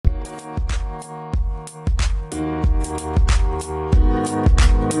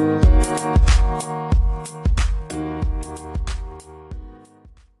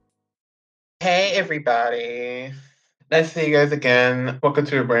everybody. Nice to see you guys again. Welcome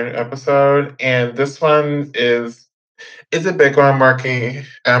to a brand new episode. And this one is a big one. I'm working.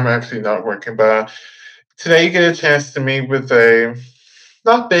 I'm actually not working, but today you get a chance to meet with a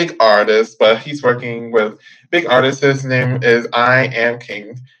not big artist, but he's working with big artists. His name is I Am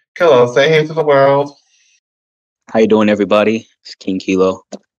King. Kelo, say hey to the world. How you doing, everybody? It's King Kelo.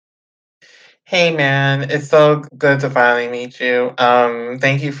 Hey man, it's so good to finally meet you.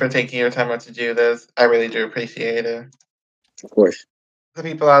 Thank you for taking your time out to do this. I really do appreciate it. Of course. The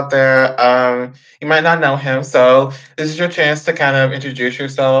people out there, you might not know him, so this is your chance to kind of introduce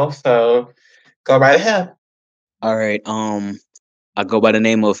yourself. So go right ahead. All right. I go by the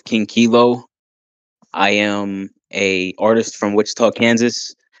name of King Kelo. I am a artist from Wichita,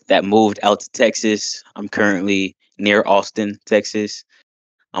 Kansas, that moved out to Texas. I'm currently near Austin, Texas.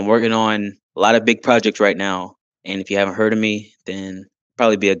 I'm working on a lot of big projects right now, and if you haven't heard of me, then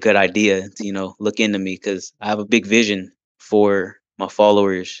probably be a good idea to look into me because I have a big vision for my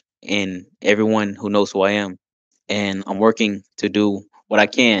followers and everyone who knows who I am. And I'm working to do what I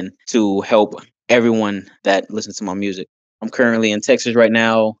can to help everyone that listens to my music. I'm currently in Texas right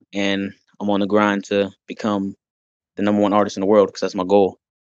now, and I'm on the grind to become the number one artist in the world because that's my goal.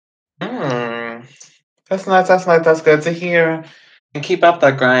 Mm, that's nice. That's nice. That's good to hear. And keep up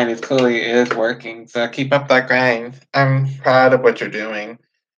that grind. It clearly is working. So keep up that grind. I'm proud of what you're doing,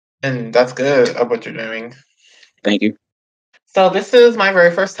 and that's good of what you're doing. Thank you. So this is my very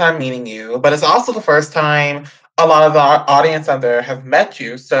first time meeting you, but it's also the first time a lot of the audience out there have met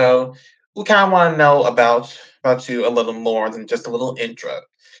you. So we kind of want to know about you a little more than just a little intro.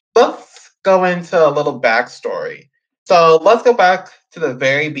 Let's go into a little backstory. So let's go back to the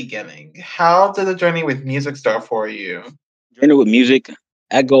very beginning. How did the journey with music start for you? Journey with music,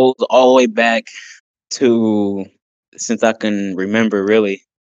 that goes all the way back to since I can remember, really.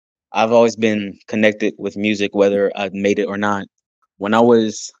 I've always been connected with music, whether I've made it or not. When I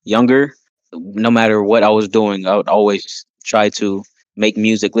was younger, no matter what I was doing, I would always try to make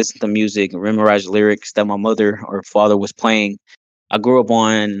music, listen to music, memorize lyrics that my mother or father was playing. I grew up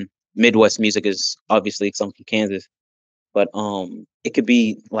on Midwest music, is obviously because I'm from Kansas, but it could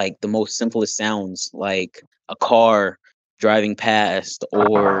be like the most simplest sounds, like a car driving past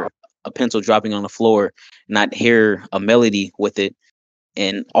or a pencil dropping on the floor, and I'd hear a melody with it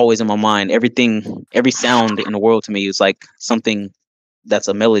and always in my mind. Every sound in the world to me is like something that's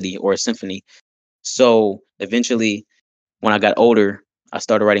a melody or a symphony. So eventually, when I got older, I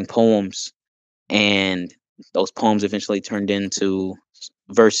started writing poems, and those poems eventually turned into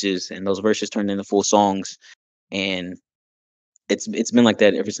verses, and those verses turned into full songs. And it's been like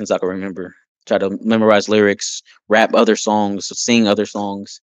that ever since I can remember. Try to memorize lyrics, rap other songs, sing other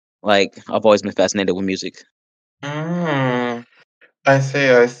songs. Like I've always been fascinated with music. Mm, I see.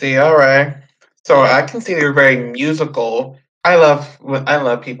 I see. All right. So Yeah. I can see you're very musical. I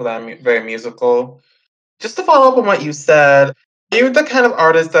love people that are very musical. Just to follow up on what you said, you're the kind of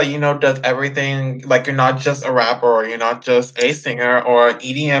artist that does everything. Like you're not just a rapper, or you're not just a singer or an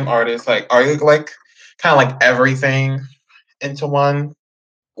EDM artist. Like, are you like kind of like everything into one?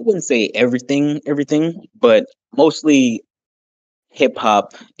 I wouldn't say everything, but mostly hip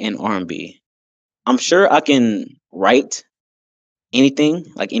hop and R&B. I'm sure I can write anything,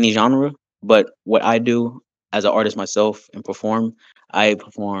 like any genre, but what I do as an artist myself and perform, I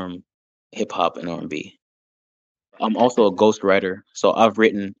perform hip hop and R&B. I'm also a ghostwriter, so I've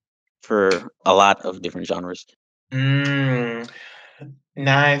written for a lot of different genres. Mm,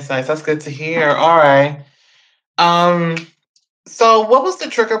 nice, nice. That's good to hear. All right. Um. So, what was the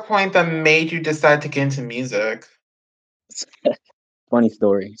trigger point that made you decide to get into music? Funny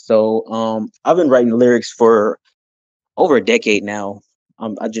story. So, I've been writing lyrics for over a decade now.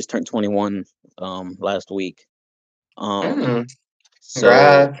 I just turned 21 last week. Um, Mm, so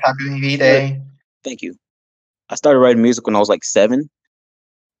congrats. Happy I V started. Day. Thank you. I started writing music when I was like 7.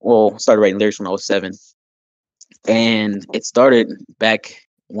 Well, started writing lyrics when I was 7, and it started back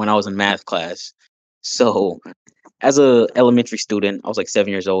when I was in math class. So, as a elementary student, I was like 7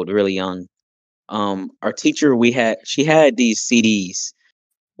 years old, really young. Our teacher, she had these CDs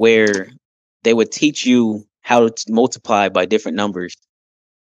where they would teach you how to multiply by different numbers,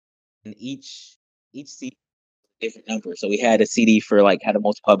 and each CD different number. So we had a CD for like how to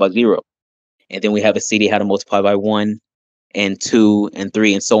multiply by 0, and then we have a CD how to multiply by 1 and 2 and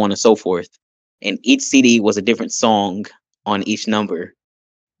 3 and so on and so forth. And each CD was a different song on each number.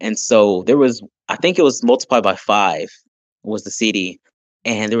 And so there was, I think it was multiplied by 5 was the CD.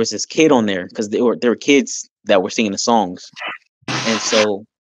 And there was this kid on there because there were kids that were singing the songs. And so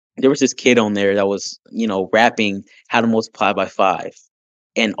there was this kid on there that was, rapping how to multiply by 5.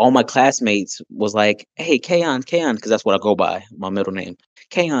 and all my classmates was like, "Hey, Kaon, Kaon," because that's what I go by, my middle name.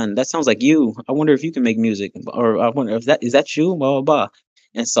 Kaon, that sounds like you. I wonder if you can make music, or I wonder if that you, blah blah blah.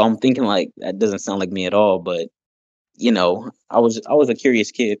 And so I'm thinking like that doesn't sound like me at all, but I was a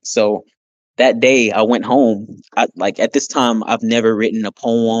curious kid. So that day I went home. Like at this time, I've never written a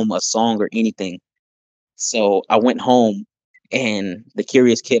poem, a song, or anything. So I went home, and the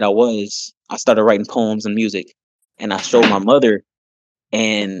curious kid I was, I started writing poems and music, and I showed my mother,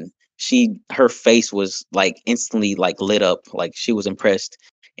 and her face was like instantly like lit up, like she was impressed,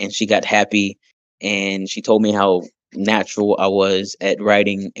 and she got happy, and she told me how natural I was at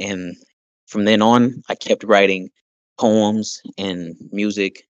writing, and from then on I kept writing poems and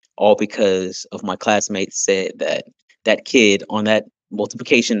music, all because of my classmates said that that kid on that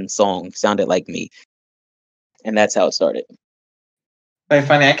multiplication song sounded like me, and that's how it started. Very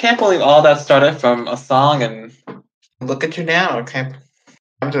funny. I can't believe all that started from a song, and look at you now.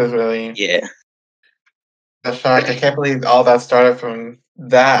 I'm just really Yeah. shocked. I can't believe all that started from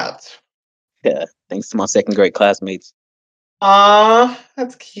that. Yeah, thanks to my second grade classmates. Aw,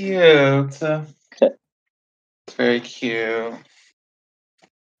 that's cute. It's very cute.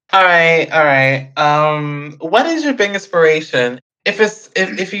 All right, all right. What is your big inspiration?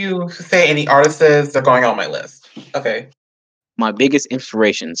 If you say any artists that are going on my list. Okay. My biggest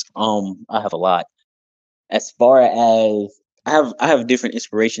inspirations, I have a lot. As far as I have different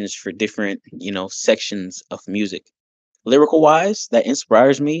inspirations for different, sections of music. Lyrical wise, that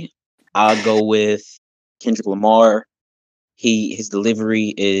inspires me. I'll go with Kendrick Lamar. His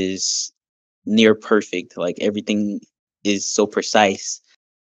delivery is near perfect. Like everything is so precise.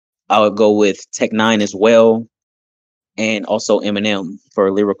 I would go with Tech Nine as well, and also Eminem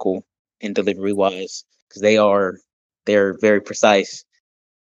for lyrical and delivery wise, because they're very precise.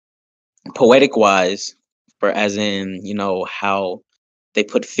 Poetic wise, for as in how they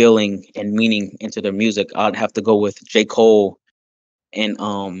put feeling and meaning into their music, I'd have to go with J. Cole and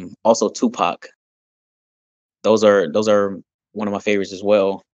also Tupac. Those are one of my favorites as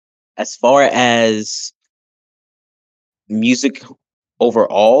well. As far as music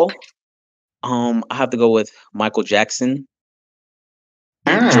overall, I have to go with Michael Jackson,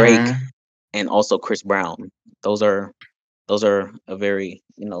 Drake, Mm. and also Chris Brown. Those are those are a very,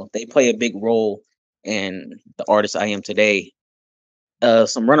 they play a big role in the artist I am today.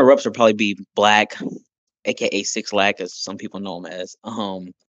 Some runner ups would probably be Black, aka Six Lack, as some people know him as.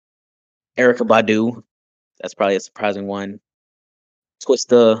 Erica Badu, that's probably a surprising one.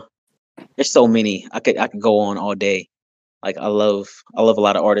 Twista. There's so many. I could go on all day. Like I love a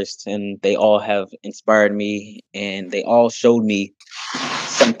lot of artists, and they all have inspired me, and they all showed me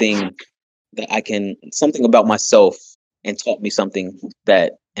something something about myself, and taught me something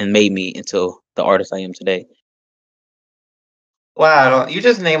that and made me into the artist I am today. Wow, you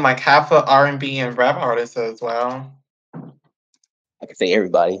just named like half the R&B and rap artists as well. I could say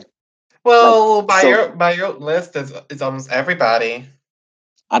everybody. Like Well, so by your list is almost everybody.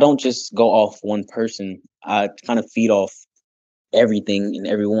 I don't just go off one person. I kind of feed off everything and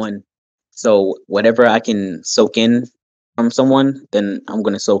everyone. So whatever I can soak in from someone, then I'm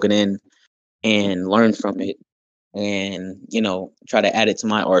gonna soak it in and learn from it, and try to add it to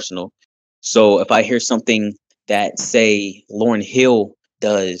my arsenal. So if I hear something that, say, Lauren Hill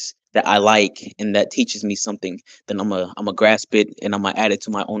does that I like and that teaches me something, then I'm a grasp it and I'm gonna add it to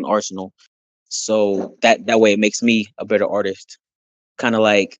my own arsenal. So that way it makes me a better artist. Kind of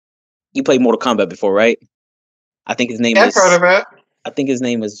like you played Mortal Kombat before, right? I think his name Yeah, I've heard is of it. I think his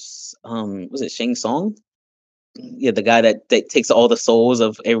name is was it Shang Tsung? Yeah, the guy that takes all the souls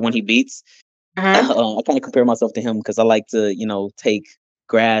of everyone he beats. Hmm. I kind of compare myself to him because I like to, take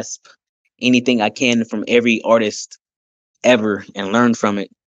grasp anything I can from every artist ever and learn from it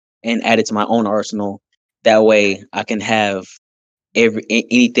and add it to my own arsenal. That way, I can have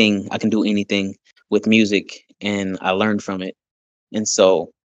anything. I can do anything with music, and I learn from it. And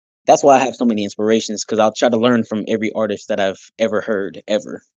so that's why I have so many inspirations, because I'll try to learn from every artist that I've ever heard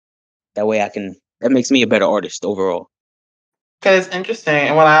ever. That way, that makes me a better artist overall. Okay, it's interesting.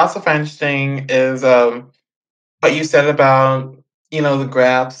 And what I also find interesting is what you said about, the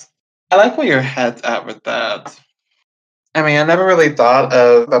grabs. I like where your head's at with that. I mean, I never really thought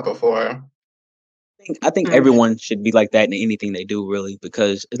of that before. I think Mm. everyone should be like that in anything they do, really,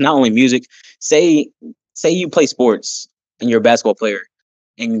 because it's not only music. Say say you play sports and you're a basketball player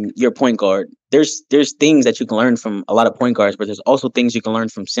and you're a point guard. There's things that you can learn from a lot of point guards, but there's also things you can learn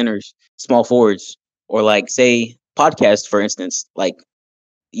from centers, small forwards, or like say podcasts, for instance. Like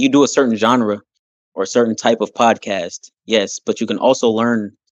you do a certain genre or a certain type of podcast, yes, but you can also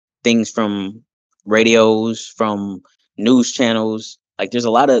learn things from radios, from news channels. Like there's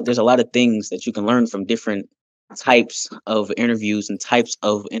a lot of things that you can learn from different types of interviews and types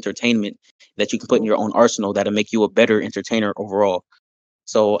of entertainment that you can put in your own arsenal that'll make you a better entertainer overall.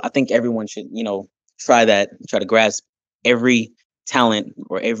 So I think everyone should, try that, try to grasp every talent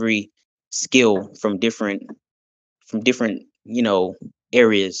or every skill from different,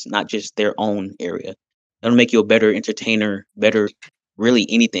 areas, not just their own area. That'll make you a better entertainer, better really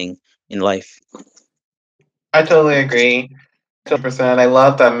anything in life. I totally agree. 100%. I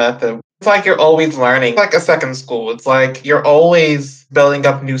love that method. It's like you're always learning, like a second school. It's like you're always building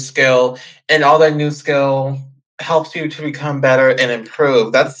up new skill, and all that new skill helps you to become better and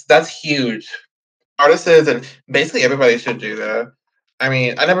improve. That's huge. Artists and basically everybody should do that. I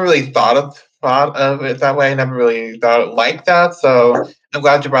mean, I never really thought of it that way. I never really thought it like that. So I'm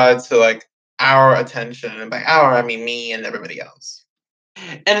glad you brought it to like our attention, and by our I mean me and everybody else.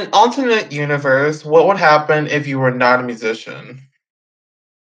 In an alternate universe, what would happen if you were not a musician?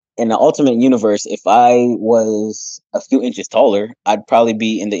 In the ultimate universe, if I was a few inches taller, I'd probably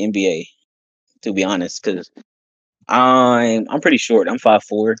be in the NBA. To be honest, because I'm pretty short. I'm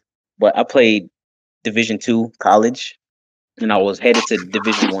 5'4", but I played Division 2 college, and I was headed to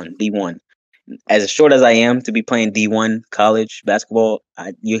Division 1, D1. As short as I am to be playing D1 college basketball,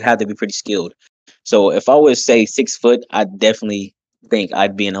 you have to be pretty skilled. So if I was say 6 foot, I definitely think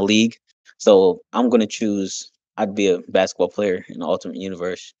I'd be in a league. So I'm gonna choose. I'd be a basketball player in the ultimate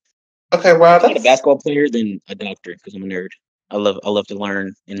universe. Okay, wow, If not a that's basketball player, then a doctor because I'm a nerd. I love to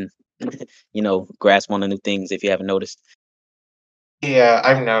learn and grasp on the new things. If you haven't noticed, yeah,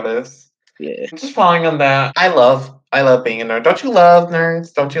 I've noticed. yeah, Just following on that, I love being a nerd. Don't you love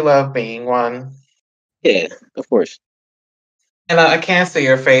nerds? Don't you love being one? yeah, of course. And I can't see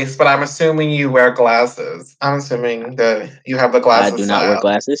your face, but I'm assuming you wear glasses. I'm assuming that you have the I glasses do not wear style.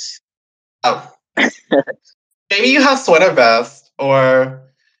 glasses. Oh, maybe you have sweater vest or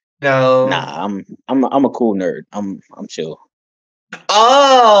no. Nah, I'm a cool nerd. I'm chill.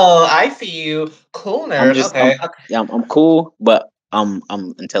 Oh, I see you. Cool I'm nerd. just I'm Okay. yeah, I'm cool, but I'm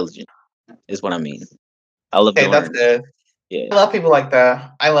intelligent. Is what I mean. I love to Okay, that's learn. good. Yeah. I love people like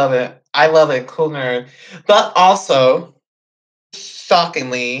that. I love it. I love it. Cool nerd. But also,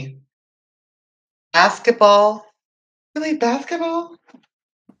 shockingly, basketball. Really, basketball?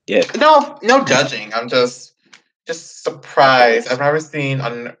 Yeah. No, no judging. I'm just surprised. I've never seen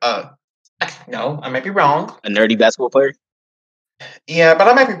an no, I might be wrong. A nerdy basketball player. Yeah, but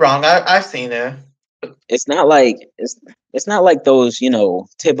I might be wrong. I've seen it. It's not like it's not like those,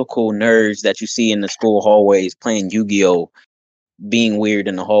 typical nerds that you see in the school hallways playing Yu-Gi-Oh, being weird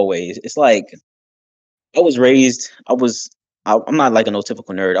in the hallways. It's like I'm not like a no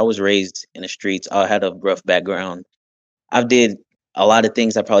typical nerd. I was raised in the streets. I had a rough background. I've did a lot of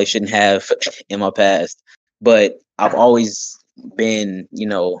things I probably shouldn't have in my past, but I've always been,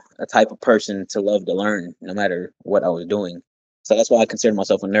 a type of person to love to learn no matter what I was doing. So that's why I consider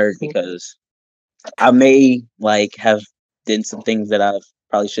myself a nerd because I may like have did some things that I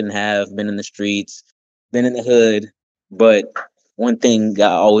probably shouldn't have, been in the streets, been in the hood, but one thing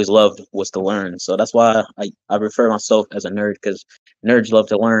that I always loved was to learn. So that's why I refer myself as a nerd because nerds love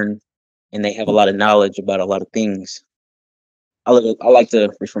to learn and they have a lot of knowledge about a lot of things. I like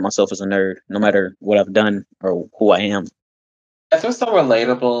to refer myself as a nerd, no matter what I've done or who I am. That's just so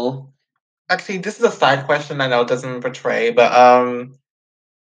relatable. Actually, this is a side question I know it doesn't portray, but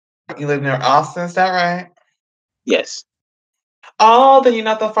you live near Austin, is that right? Yes, Oh, then you're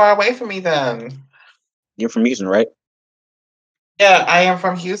not that far away from me then. you're from Houston, right? Yeah, I am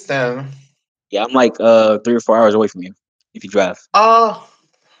from Houston. Yeah, I'm like 3 or 4 hours away from you if you drive. Oh,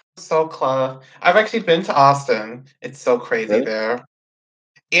 so close. I've actually been to Austin. It's so crazy Really? there.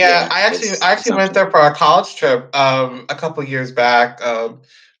 Yeah, Yeah, I actually went something. there for a college trip a couple years back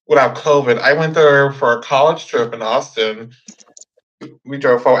without COVID. I went there for a college trip in Austin. We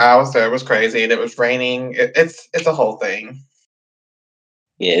drove 4 hours there. It was crazy and it was raining. It's a whole thing.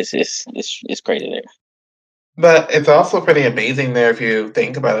 Yeah, it's crazy there. But it's also pretty amazing there if you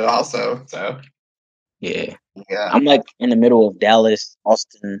think about it also. So Yeah, yeah. I'm like in the middle of Dallas,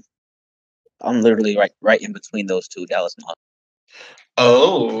 Austin. I'm literally right in between those two, Dallas and Austin.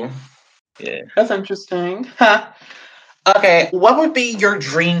 Oh, Yeah, that's interesting. Huh. Okay, what would be your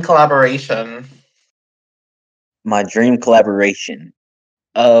dream collaboration? my dream collaboration.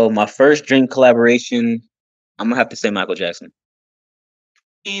 My first dream collaboration. I'm gonna have to say Michael Jackson.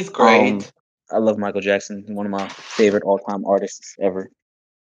 He's Um, great. I love Michael Jackson, one of my favorite all time artists ever.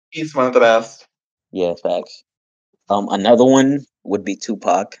 He's one of the best. Yeah, facts. Another one would be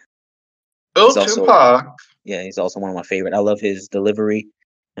Tupac. He's Oh, also Tupac. yeah, he's also one of my favorite. I love his delivery.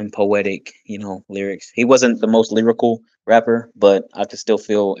 and poetic, lyrics. He wasn't the most lyrical rapper, but I could still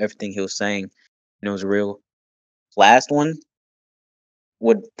feel everything he was saying, and it was real. Last one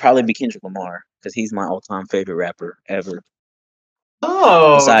would probably be Kendrick Lamar because he's my all-time favorite rapper ever,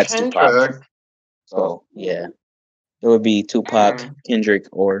 Oh, besides Tupac. Kendrick. So yeah, it would be Tupac, Hmm. Kendrick,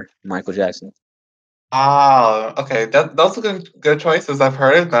 or Michael Jackson. Ah, okay. Those are good choices. I've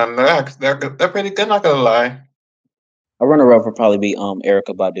heard of them. They're pretty good. Not gonna lie. A runner-up would probably be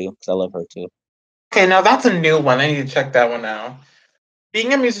Erica Badu because I love her too. Okay, now that's a new one. I need to check that one out.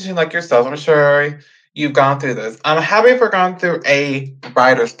 Being a musician like yourself, I'm sure you've gone through this. Have you ever gone through a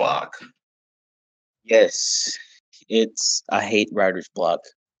writer's block? Yes, I hate writer's block.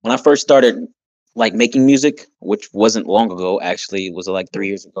 When I first started like making music, which wasn't long ago, actually, it was like 3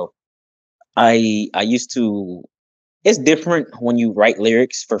 years ago. I used to. It's different when you write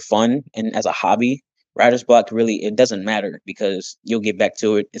lyrics for fun and as a hobby. Writer's block really it doesn't matter because you'll get back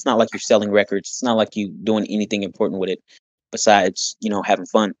to it. It's not like you're selling records. It's not like you doing anything important with it besides having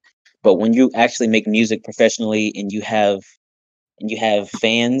fun. But when you actually make music professionally and you have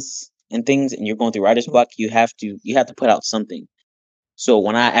fans and things and you're going through writer's block, you have to put out something. So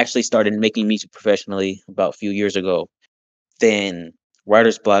when I actually started making music professionally about a few years ago, then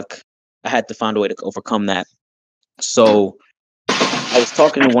writer's block, I had to find a way to overcome that. So I was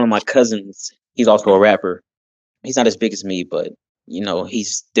talking to one of my cousins. He's also a rapper. He's not as big as me, but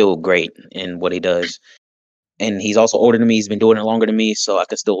he's still great in what he does. And he's also older than me. He's been doing it longer than me, so I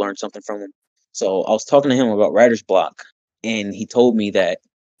could still learn something from him. So I was talking to him about writer's block, and he told me that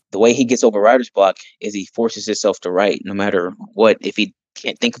the way he gets over writer's block is he forces himself to write no matter what. If he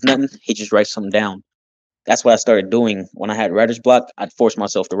can't think of nothing, he just writes something down. That's what I started doing when I had writer's block. I'd force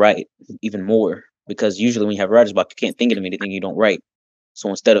myself to write even more because usually when you have writer's block, you can't think of anything, you don't write. So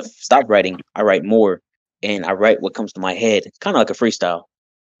instead of stop writing, I write more and I write what comes to my head, kind of like a freestyle.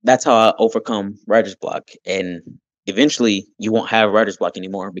 That's how I overcome writer's block. And eventually you won't have writer's block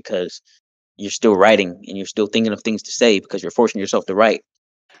anymore because you're still writing and you're still thinking of things to say because you're forcing yourself to write.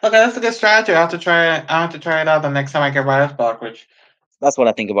 Okay, that's a good strategy. I have to try it out the next time I get writer's block. Which That's what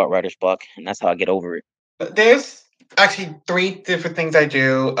I think about writer's block, and that's how I get over it. there's actually three different things I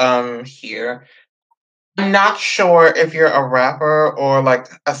do here. I'm not sure if you're a rapper or like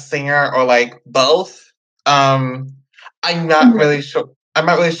a singer or like both. Um, I'm not really sure. I'm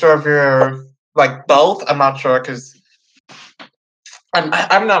not really sure if you're like both. I'm not sure because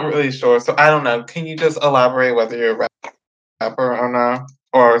I'm not really sure. So I don't know. Can you just elaborate whether you're a rapper or not,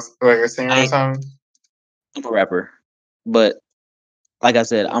 or like a singer or I something? am a rapper, but like I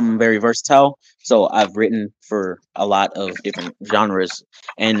said, I'm very versatile. So I've written for a lot of different genres,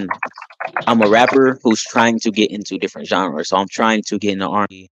 and I'm a rapper who's trying to get into different genres. So I'm trying to get into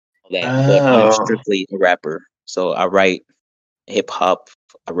R&B, all that, but I'm Oh, strictly a rapper. So I write hip hop,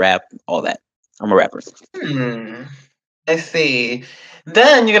 I rap, all that. I'm a rapper. hmm. I see.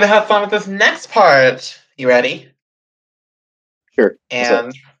 Then you're gonna have fun with this next part. You ready? Sure. What's up?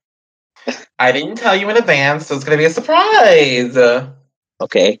 And I didn't tell you in advance, so it's gonna be a surprise. All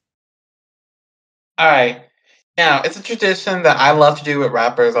Okay. right. Now, it's a tradition that I love to do with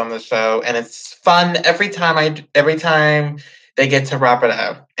rappers on the show, and it's fun every time they get to wrap it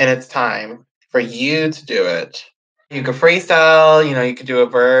up, and it's time for you to do it. You could freestyle, you could do a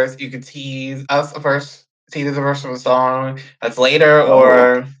verse, you could tease us a verse, tease us a verse from a song that's later, Oh,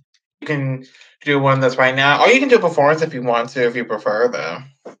 or you can do one that's right now, or you can do a performance if you want to, if you prefer, though.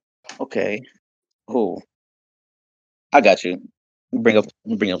 okay. Oh, I got you. Bring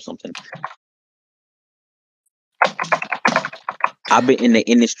up something. I've been in the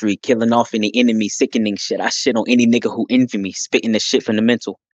industry, killing off any enemy, sickening shit. I shit on any nigga who envy me, spitting the shit from the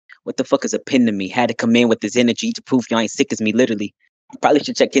mental. What the fuck is a pin to me? Had to come in with this energy to prove you ain't sick as me, literally. You probably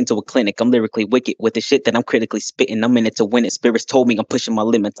should check into a clinic. I'm lyrically wicked with the shit that I'm critically spitting. I'm in it to win it. Spirits told me I'm pushing my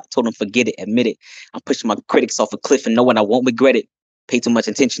limits. I told them forget it, admit it. I'm pushing my critics off a cliff and knowing I won't regret it. Pay too much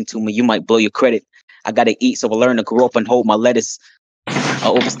attention to me, you might blow your credit. I gotta eat, so I learn to grow up and hold my lettuce.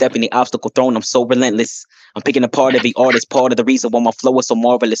 Overstepping the obstacle thrown, I'm so relentless. I'm picking apart every artist, part of the reason why my flow is so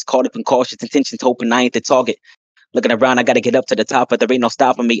marvelous. Caught up in cautious intentions, hoping I ain't the target. Looking around, I gotta get up to the top, but there ain't no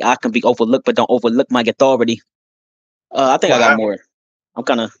stopping me. I can be overlooked, but don't overlook my authority. I think I got Wow. more. I'm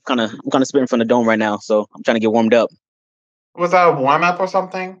kind of spitting from the dome right now, so I'm trying to get warmed up. Was that a warm up or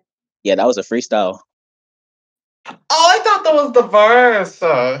something? Yeah, that was a freestyle. Oh, I thought that was the verse.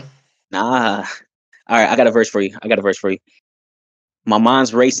 Nah. All right, I got a verse for you. My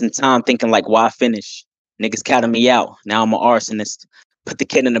mind's racing time, thinking like, why finish? Niggas counting me out. Now I'm an arsonist. Put the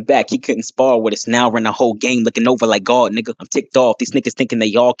kid in the back, he couldn't spar with us. Now run the whole game looking over like God, nigga. I'm ticked off. These niggas thinking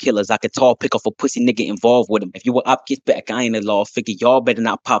they all killers. I could tall pick off a pussy nigga involved with him. If you were up, get back. I ain't a law figure. Y'all better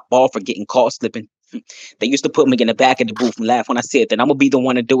not pop off for getting caught slipping. They used to put me in the back of the booth and laugh when I said that I'm gonna be the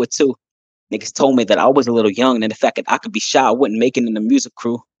one to do it too. Niggas told me that I was a little young and the fact that I could be shy, I wouldn't make it in the music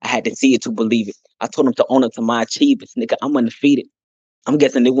crew. I had to see it to believe it. I told them to own up to my achievements. Nigga, I'm undefeated. I'm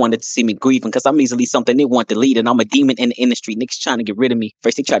guessing they wanted to see me grieving because I'm easily something they want to lead, and I'm a demon in the industry. Niggas trying to get rid of me.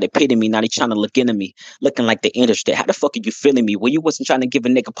 First they tried to pity me, now they trying to look into me, looking like the industry. How the fuck are you feeling me? Well, you wasn't trying to give a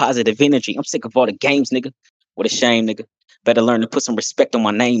nigga positive energy. I'm sick of all the games, nigga. What a shame, nigga. Better learn to put some respect on my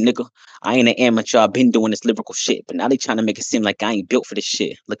name, nigga. I ain't an amateur. I've been doing this lyrical shit, but now they trying to make it seem like I ain't built for this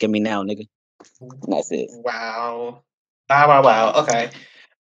shit. Look at me now, nigga. And that's it. Wow. Wow, wow, wow. Okay.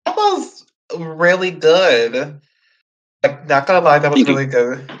 That was really good. I'm not gonna lie, that was Thank you. really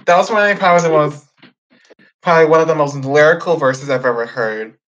good. That was probably one of the most lyrical verses I've ever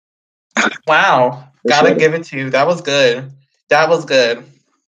heard. Wow. Gotta Appreciate it. give it to you. That was good. That was good.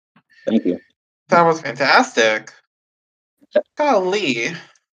 Thank you. That was fantastic. Golly.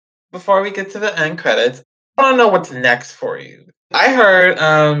 Before we get to the end credits, I wanna know what's next for you. I heard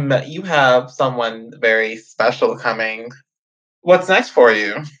you have someone very special coming. What's next for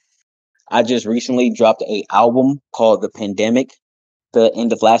you? I just recently dropped a album called The Pandemic the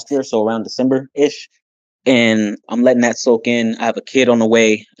end of last year, so around December ish. And I'm letting that soak in. I have a kid on the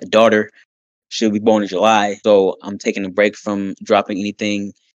way, a daughter. She'll be born in July. So I'm taking a break from dropping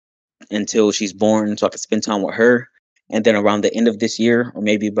anything until she's born so I can spend time with her. And then around the end of this year, or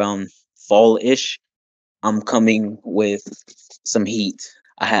maybe around fall ish, I'm coming with some heat.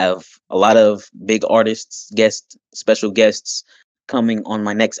 I have a lot of big artists, special guests coming on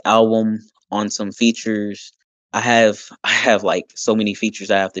my next album on some features. I have like so many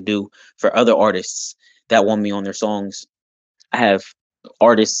features I have to do for other artists that want me on their songs. I have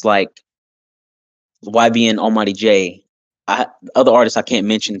artists like YBN Almighty J. Other artists I can't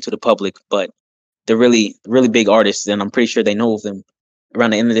mention to the public, but they're really big artists, and I'm pretty sure they know of them.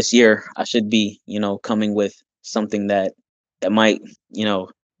 Around the end of this year, I should be, coming with something that might,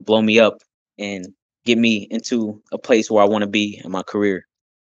 blow me up and get me into a place where I want to be in my career.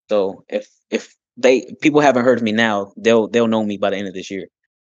 So if they people haven't heard of me now, they'll know me by the end of this year.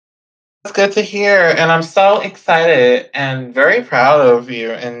 It's good to hear, and I'm so excited and very proud of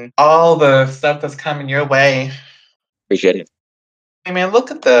you and all the stuff that's coming your way. Appreciate it. I mean,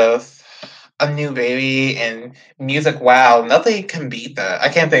 look at this. A new baby and music. Wow, nothing can beat that. I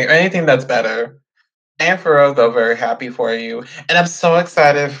can't think of anything that's better. I am for real though very happy for you. And I'm so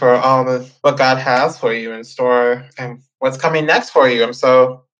excited for all the what God has for you in store and what's coming next for you. I'm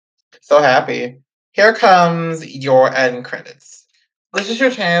so happy. Here comes your end credits. This is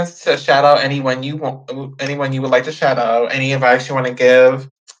your chance to shout out anyone you would like to shout out, any advice you want to give,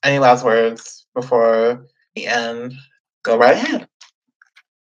 any last words before the end. Go right ahead.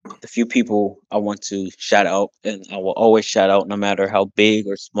 The few people I want to shout out, and I will always shout out no matter how big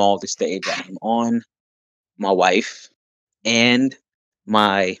or small the stage I am on, my wife and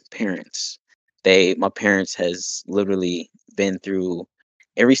my parents. My parents has literally been through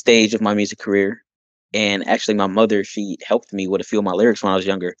every stage of my music career. And actually my mother, she helped me with a few of my lyrics when I was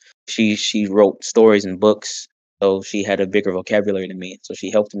younger. She wrote stories and books, so she had a bigger vocabulary than me. So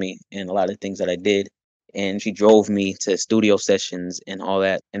she helped me in a lot of things that I did. And she drove me to studio sessions and all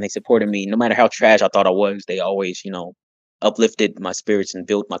that. And they supported me no matter how trash I thought I was. They always, uplifted my spirits and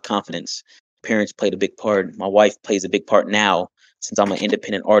built my confidence. Parents played a big part. My wife plays a big part now since I'm an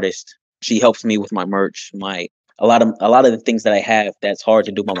independent artist. She helps me with my merch, my a lot of the things that I have that's hard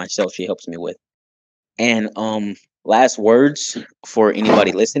to do by myself. She helps me with. And last words for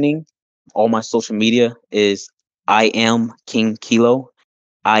anybody listening. All my social media is I am King Kelo.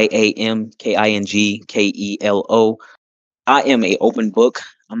 IAMKINGKELO. I am a open book.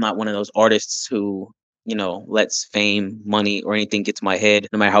 I'm not one of those artists who, lets fame, money, or anything get to my head.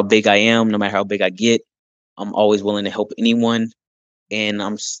 No matter how big I am, no matter how big I get, I'm always willing to help anyone. And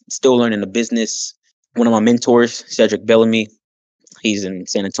I'm still learning the business. One of my mentors, Cedric Bellamy, he's in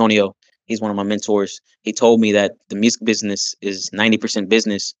San Antonio. He's one of my mentors. He told me that the music business is 90%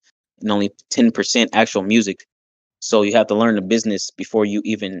 business and only 10% actual music. So you have to learn the business before you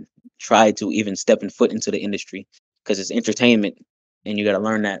even try to even step in foot into the industry because it's entertainment and you got to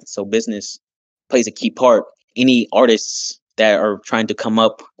learn that. So business plays a key part. Any artists that are trying to come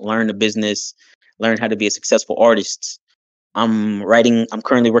up, learn the business, learn how to be a successful artist. I'm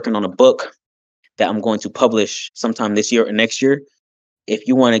currently working on a book that I'm going to publish sometime this year or next year. If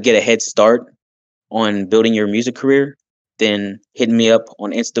you want to get a head start on building your music career, then hit me up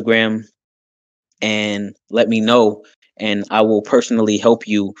on Instagram and let me know. and I will personally help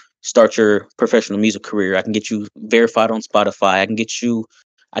you start your professional music career. I can get you verified on Spotify. I can get you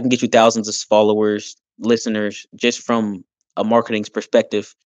thousands of followers, listeners, just from a marketing's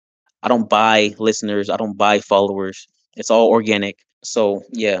perspective. I don't buy listeners, I don't buy followers. It's all organic. So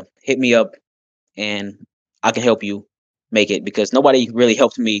yeah, hit me up and I can help you make it because nobody really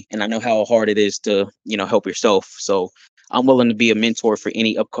helped me and I know how hard it is to, help yourself. So I'm willing to be a mentor for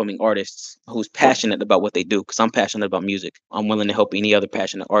any upcoming artists who's passionate about what they do because I'm passionate about music. I'm willing to help any other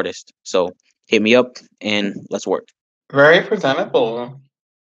passionate artist. So hit me up and let's work. Very presentable. Of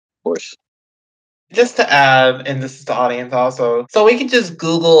course. Just to add, and this is the audience also, so we can just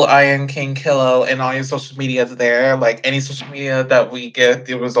Google Iron King Kilo and all your social medias there. Like any social media that we get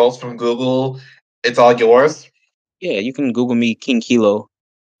the results from Google, it's all yours. Yeah, you can Google me King Kelo,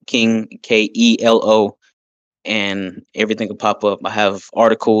 King Kelo, and everything will pop up. I have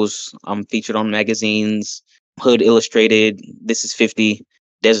articles. I'm featured on magazines, Hood Illustrated, This Is 50,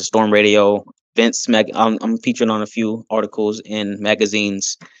 Desert Storm Radio, Vince Mag. I'm featured on a few articles in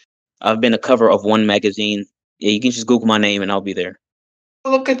magazines. I've been a cover of one magazine. Yeah, you can just Google my name and I'll be there.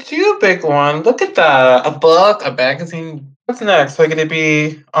 Look at you, big one. Look at that. A book, a magazine. What's next? Are you going to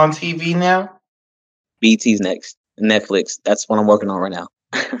be on TV now? BT's next. Netflix. That's what I'm working on right now.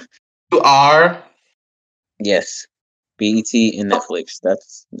 You are? Yes, BET and Netflix.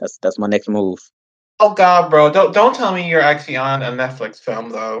 That's my next move. Oh God, bro! Don't tell me you're actually on a Netflix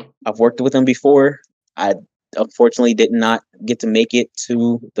film though. I've worked with them before. I unfortunately did not get to make it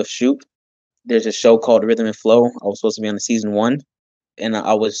to the shoot. There's a show called Rhythm and Flow. I was supposed to be on the season one, and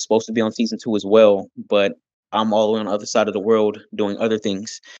I was supposed to be on season two as well. But I'm all the way on the other side of the world doing other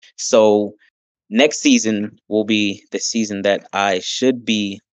things. So next season will be the season that I should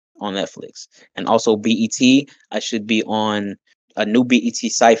be on Netflix, and also BET. I should be on a new BET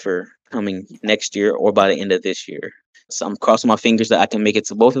Cipher coming next year or by the end of this year. So I'm crossing my fingers that I can make it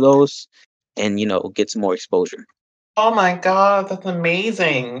to both of those, and get some more exposure. Oh my God, that's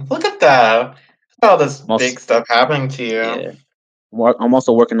amazing! Look at that. Look at all this I'm also, big stuff happening to you. yeah, I'm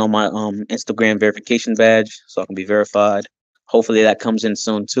also working on my Instagram verification badge so I can be verified. Hopefully that comes in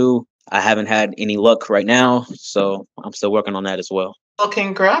soon too. I haven't had any luck right now, so I'm still working on that as well. Well,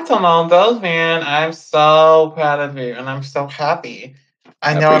 congrats on all those, man. I'm so proud of you and I'm so happy.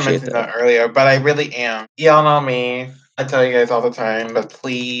 I I know I appreciate mentioned that. that earlier, but I really am. Y'all know me. I tell you guys all the time, but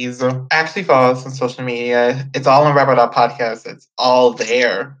please actually follow us on social media. It's all on Rapper Podcast. It's all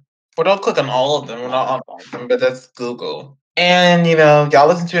there. Well, don't click on all of them. We're not on all of them, but that's Google. And, y'all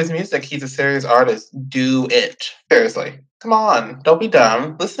listen to his music. He's a serious artist. Do it. Seriously. Come on. Don't be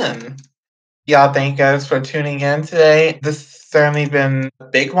dumb. Listen. Y'all, thank you guys for tuning in today. This has certainly been a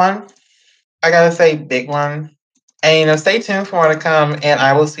big one. I gotta say, big one. And stay tuned for more to come. And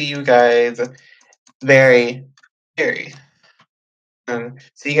I will see you guys very, very soon.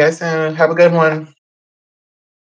 See you guys soon. Have a good one.